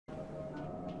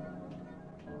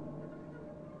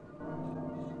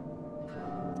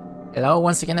Hello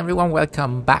once again everyone,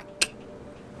 welcome back.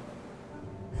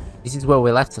 This is where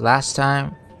we left last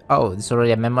time. Oh, there's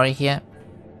already a memory here.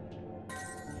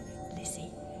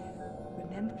 Lizzie,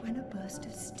 remember when a burst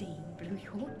of steam blew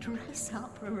your dress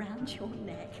up around your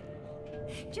neck?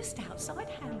 Just outside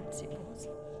Harrods it was.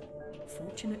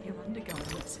 Fortunate your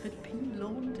undergarments had been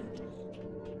laundered.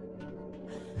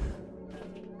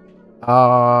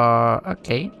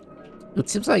 Okay. It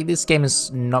seems like this game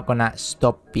is not gonna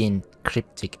stop being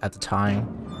cryptic at the time.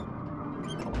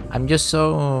 I'm just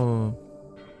so...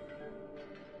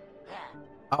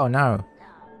 Oh no.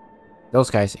 Those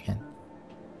guys again.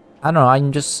 I don't know,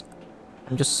 I'm just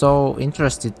so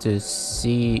interested to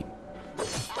see...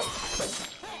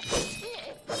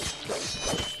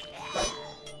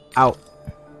 Ow.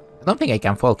 I don't think I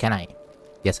can fall, can I?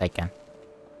 Yes, I can.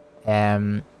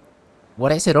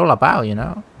 What is it all about, you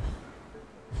know?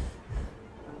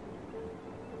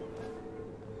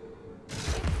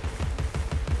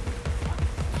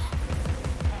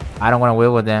 I don't want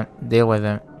to deal with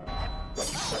them.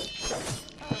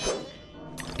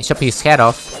 I chop his head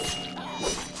off.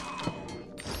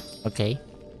 Okay.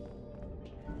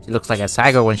 She looks like a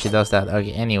psycho when she does that.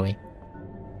 Okay, anyway.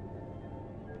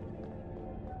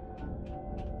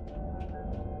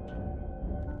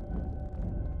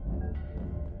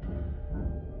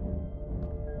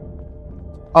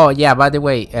 Oh yeah, by the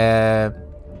way,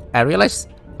 I realized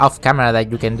off camera that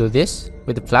you can do this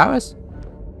with the flowers.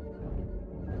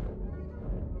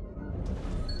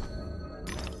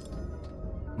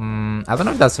 I don't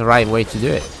know if that's the right way to do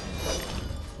it.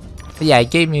 But yeah,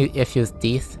 it gave me a few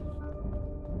teeth.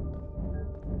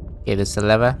 Okay, there's a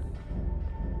lever.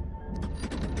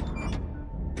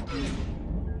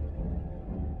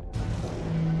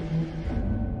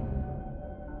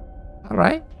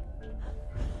 Alright.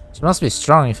 She must be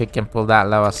strong if it can pull that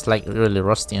lever. It's like really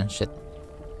rusty and shit.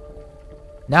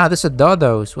 Now there's a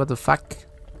dodos. What the fuck?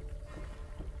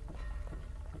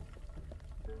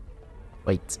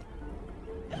 Wait.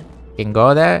 Can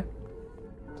go there.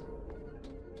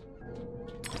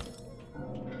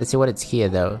 Let's see what it's here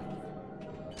though.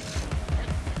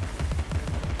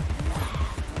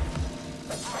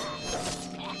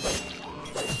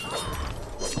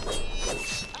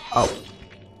 Oh.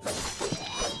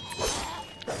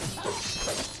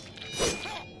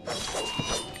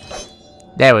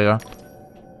 There we go.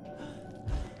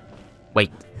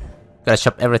 Wait. Gotta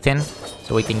chop everything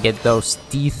so we can get those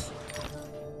teeth.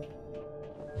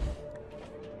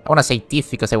 I wanna say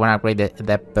teeth because I wanna upgrade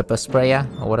the pepper sprayer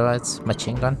or whatever it's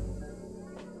machine gun.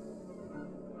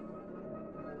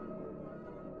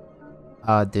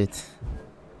 Oh dude.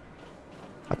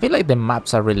 I feel like the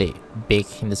maps are really big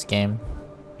in this game.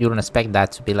 You don't expect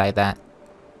that to be like that.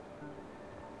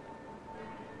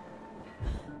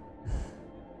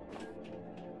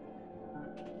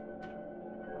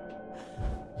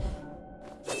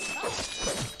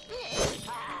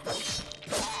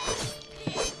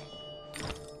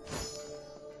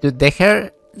 Dude, the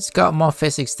hair's got more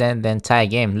physics than the entire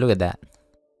game. Look at that.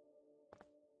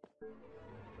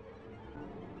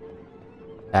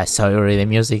 I saw already the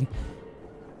music.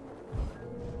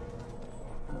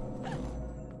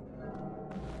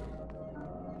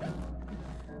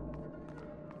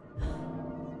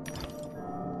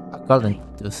 A golden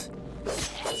tooth.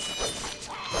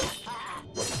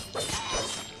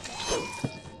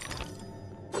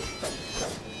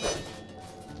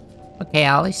 Okay,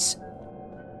 Alice.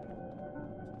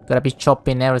 Gotta be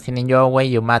chopping everything in your way,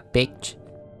 you mad bitch.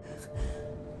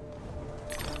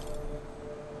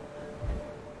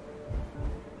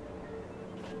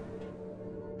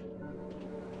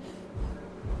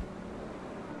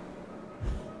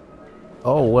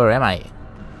 Oh, where am I?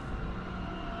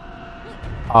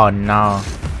 Oh no.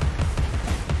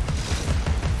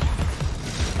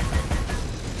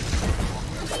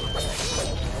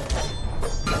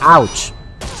 Ouch.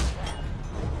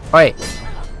 Wait.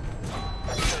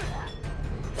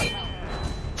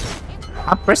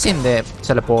 I'm pressing the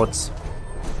teleports.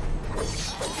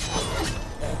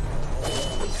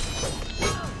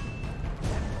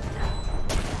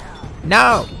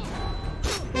 No!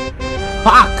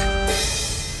 Fuck!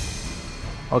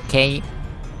 Okay.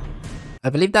 I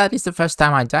believe that is the first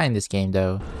time I die in this game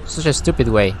though. Such a stupid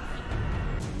way.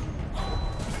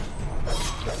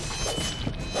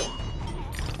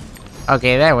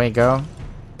 Okay, there we go.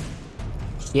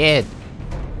 Shit.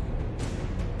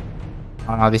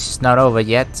 Oh no, this is not over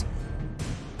yet.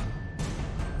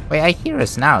 Wait, I hear a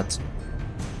snout.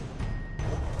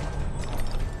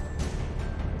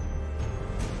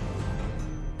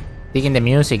 Digging the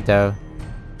music though.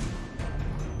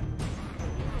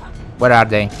 Where are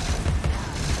they?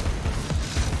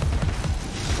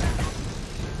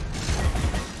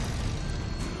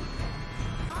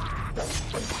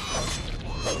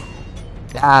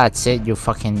 That's it, you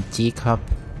fucking teacup.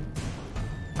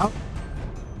 Oh.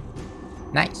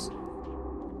 Nice.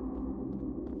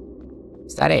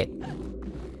 Is that it?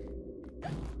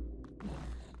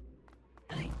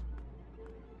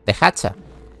 The Hatsa.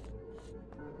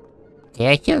 Okay,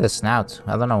 I hear the snout.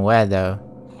 I don't know where though.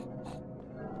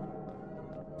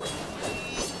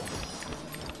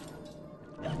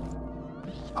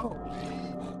 Oh.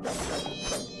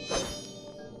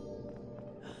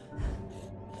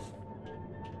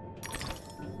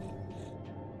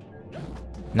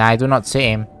 Nah, I do not see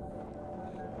him.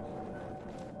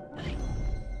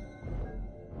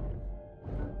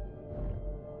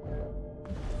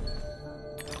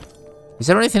 Is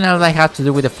there anything else I have to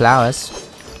do with the flowers?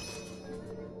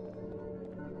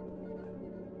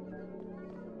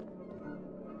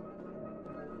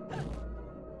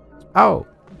 Oh.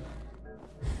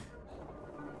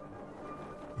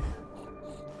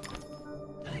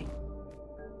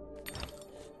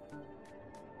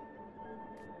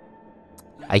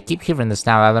 I keep hearing this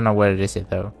now, I don't know where it is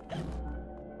though.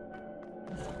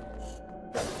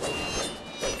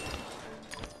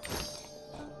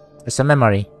 It's a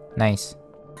memory. Nice.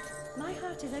 My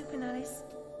heart is open, Alice.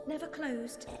 Never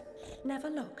closed. Never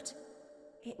locked.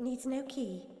 It needs no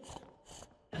key.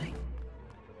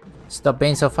 Stop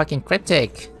being so fucking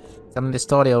cryptic. Tell me the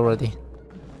story already.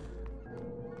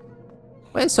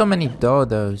 Why are so many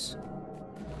dodos?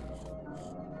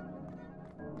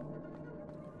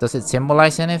 Does it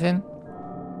symbolize anything?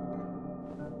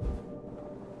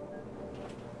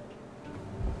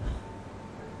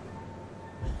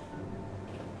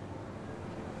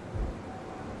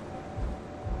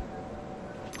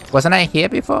 Wasn't I here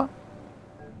before?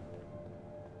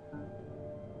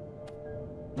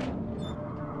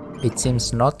 It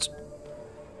seems not.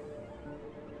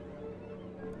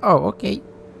 Oh, okay.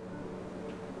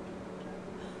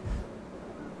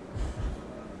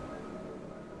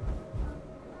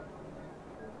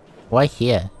 Why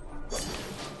here?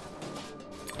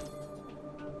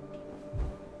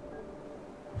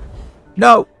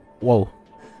 No! Whoa.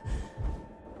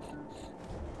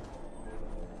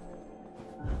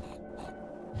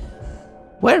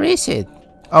 Where is it?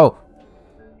 Oh.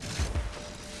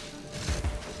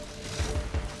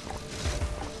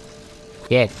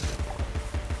 Yeah.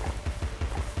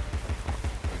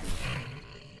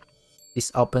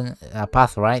 This open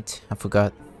path, right? I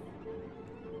forgot.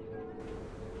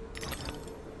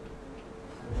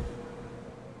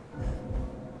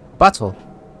 Bottle.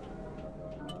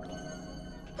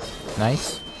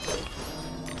 Nice.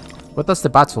 What does the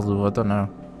bottle do? I don't know.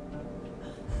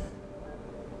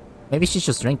 Maybe she's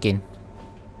just drinking.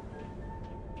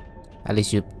 At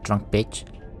least you drunk bitch.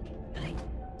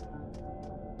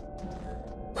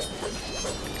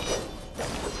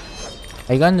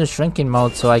 I go into shrinking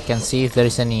mode so I can see if there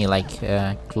is any like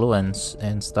clue and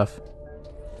stuff.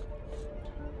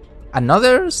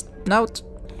 Another snout?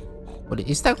 What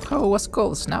is that? How it was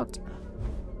called? Snout?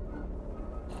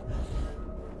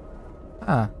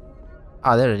 Ah.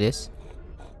 Ah, there it is.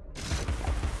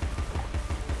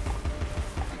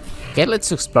 Okay,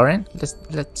 let's explore it.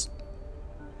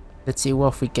 Let's see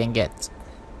what we can get.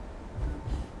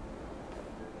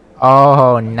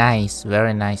 Oh, nice,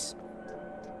 very nice.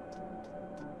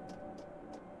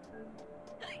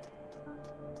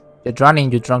 You're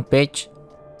drowning, you drunk bitch.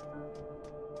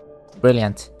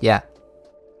 Brilliant, yeah.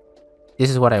 This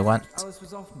is what I want. Alice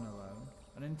was often alone,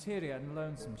 an interior and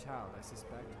lonesome child, I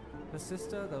suspect. Her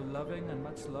sister, though loving and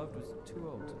much loved, was too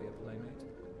old to be a playmate.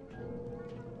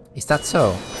 Is that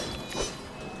so?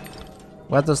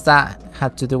 What does that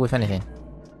have to do with anything?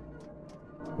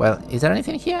 Well, is there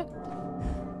anything here?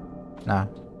 No.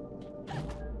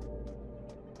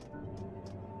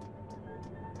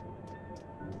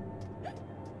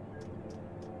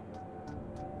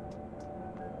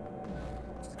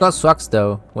 Got sucks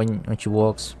though when she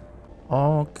walks.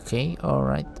 Okay,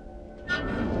 alright.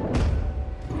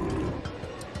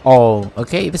 Oh,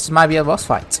 okay, this might be a boss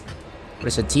fight.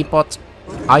 There's a teapot,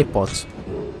 iPod.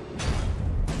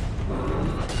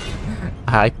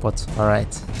 iPod,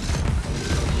 alright.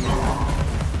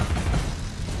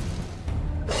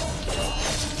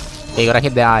 Okay, gotta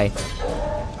hit the eye.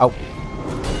 Oh.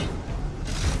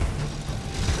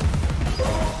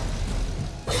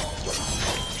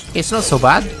 It's not so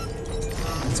bad.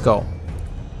 Let's go.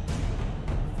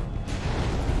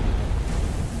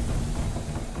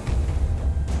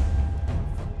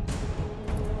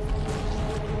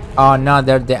 Oh no,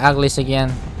 they're the uglies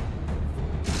again.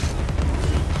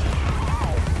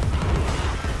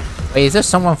 Wait, is there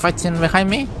someone fighting behind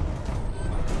me?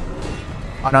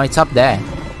 Oh no, it's up there.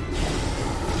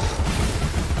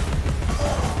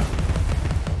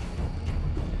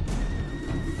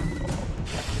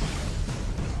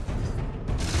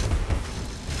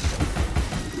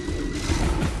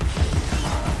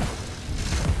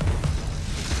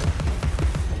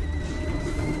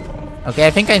 Okay,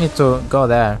 I think I need to go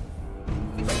there.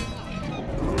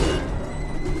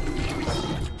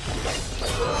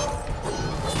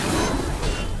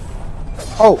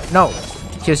 Oh, no.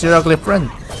 Here's your ugly friend.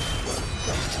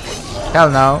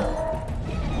 Hell no.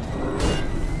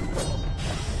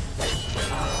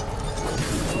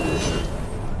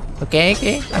 Okay,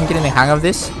 okay. I'm getting the hang of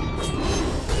this.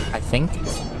 I think.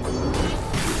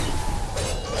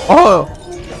 Oh!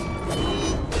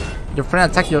 Your friend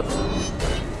attacked you.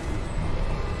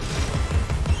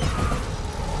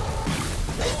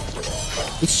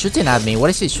 It's shooting at me. What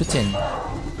is it shooting?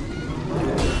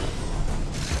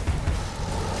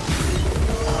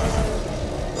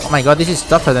 Oh my god, this is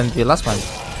tougher than the last one.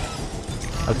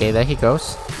 Okay, there he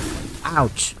goes.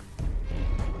 Ouch.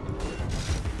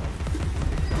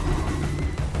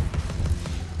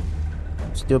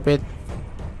 Stupid.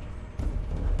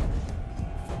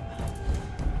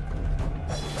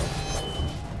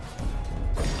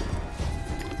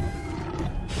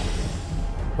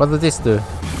 What does this do?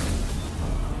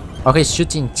 Okay, he's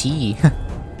shooting T.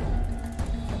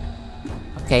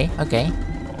 Okay, okay.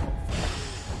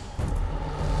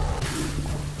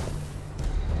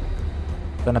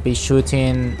 Gonna be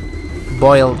shooting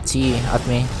boiled tea at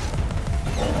me.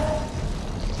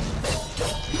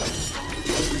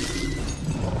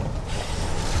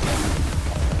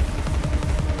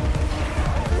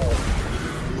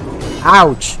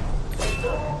 Ouch!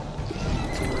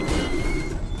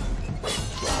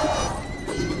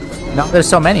 No, there's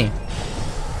so many.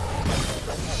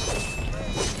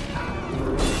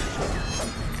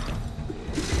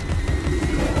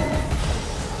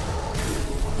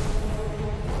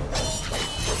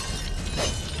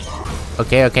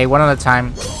 Okay, okay, one at a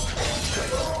time.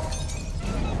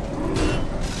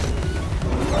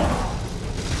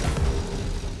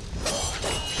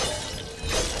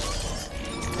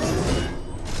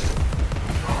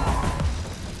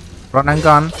 Run and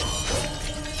gun.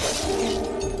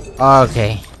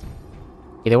 Okay.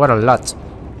 Okay, there were a lot.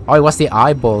 Oh, it was the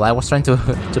eyeball. I was trying to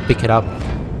to pick it up.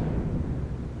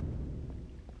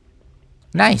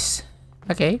 Nice.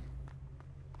 Okay.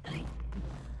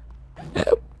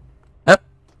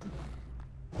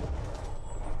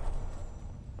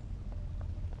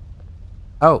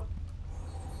 Oh.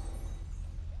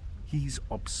 He's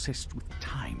obsessed with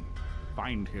time.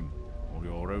 Find him, or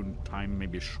your own time may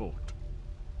be short.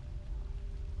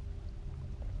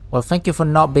 Well, thank you for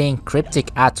not being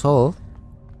cryptic at all.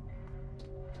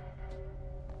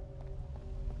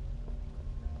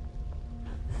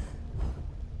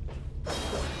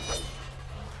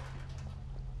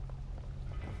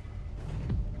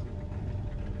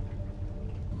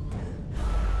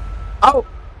 Oh!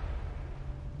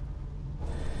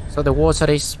 So the water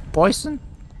is poison?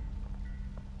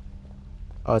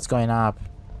 Oh, it's going up.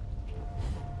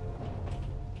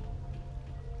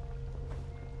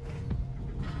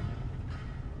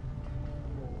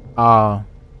 Oh.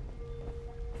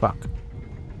 Fuck.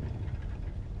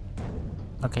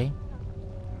 Okay.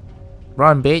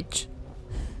 Run, bitch.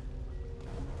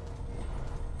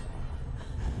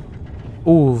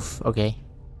 Oof. Okay.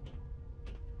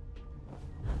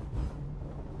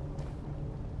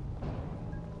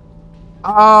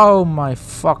 Oh my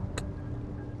fuck.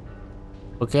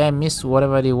 Okay, I missed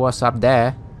whatever it was up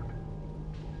there.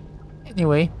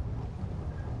 Anyway.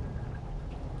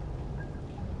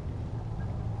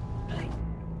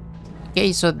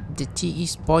 Okay, so the tea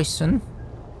is poison.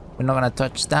 We're not gonna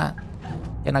touch that.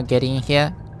 Cannot get in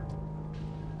here.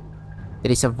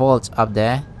 There is a vault up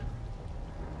there.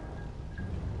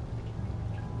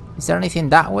 Is there anything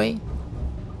that way?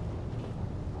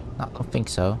 No, I don't think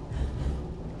so.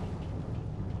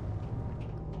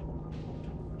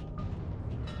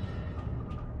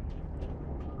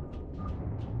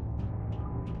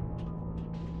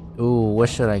 Ooh, where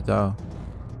should I go?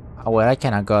 Oh, well, I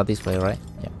cannot go this way, right?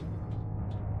 Yeah.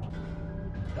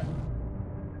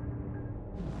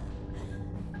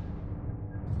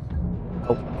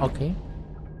 Oh, okay.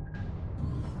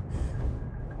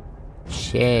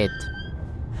 Shit.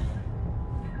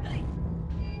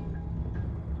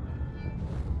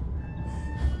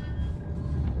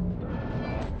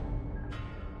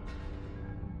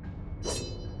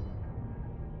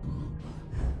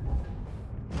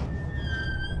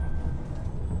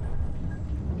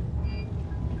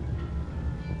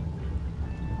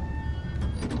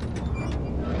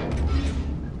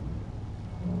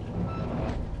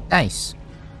 Nice.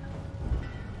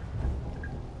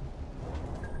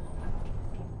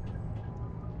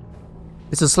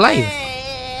 It's a slave.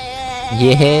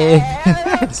 Yeah.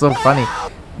 It's so funny.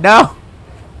 No.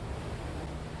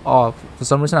 Oh, for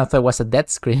some reason I thought it was a death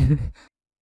screen.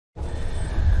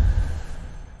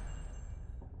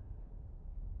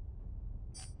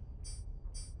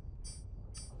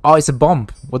 Oh, it's a bomb.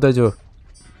 What do I do?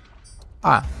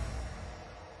 Ah.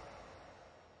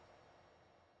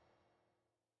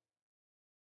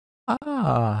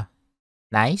 Ah.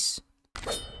 Nice.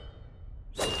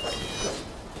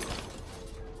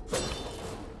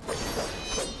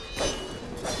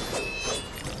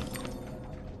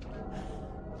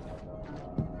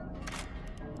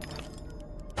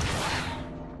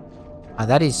 Ah,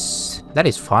 that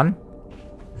is fun.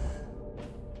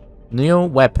 New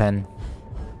weapon.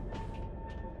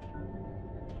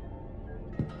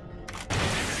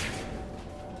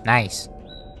 Nice.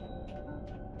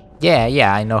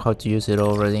 Yeah, I know how to use it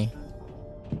already.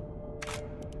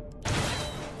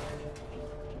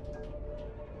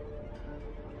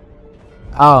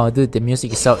 Oh, dude, the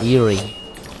music is so eerie.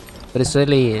 But it's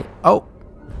really... Oh!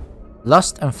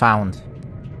 Lost and found.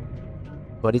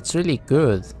 But it's really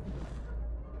good.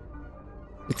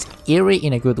 It's eerie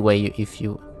in a good way, if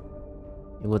you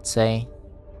would say.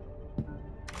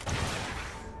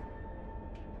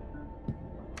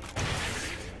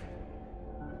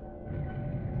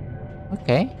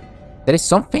 Okay. There is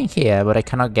something here, but I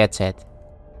cannot get it.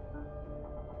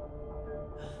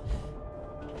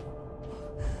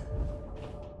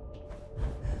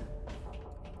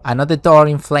 Another door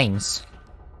in flames.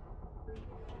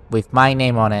 With my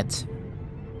name on it.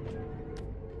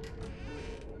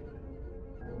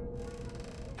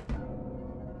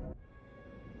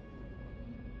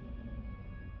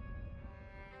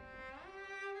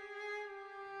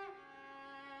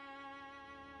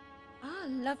 Our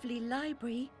lovely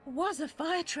library was a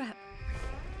fire trap.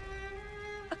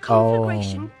 A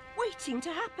conflagration waiting to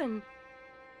happen.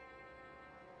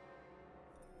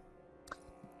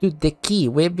 Dude, the key.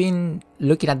 We've been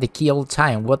looking at the key all the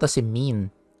time. What does it mean?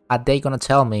 Are they gonna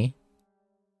tell me?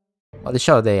 Well,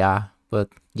 sure they are. But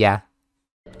yeah.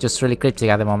 Just really cryptic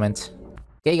at the moment.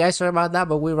 Okay guys, sorry about that,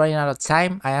 but we're running out of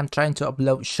time. I am trying to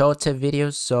upload shorter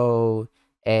videos so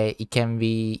it can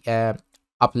be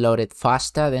uploaded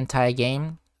faster, the entire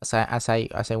game, as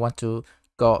I want to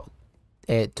go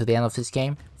to the end of this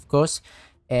game, of course.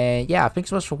 Yeah, thanks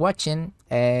so much for watching.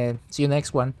 See you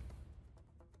next one.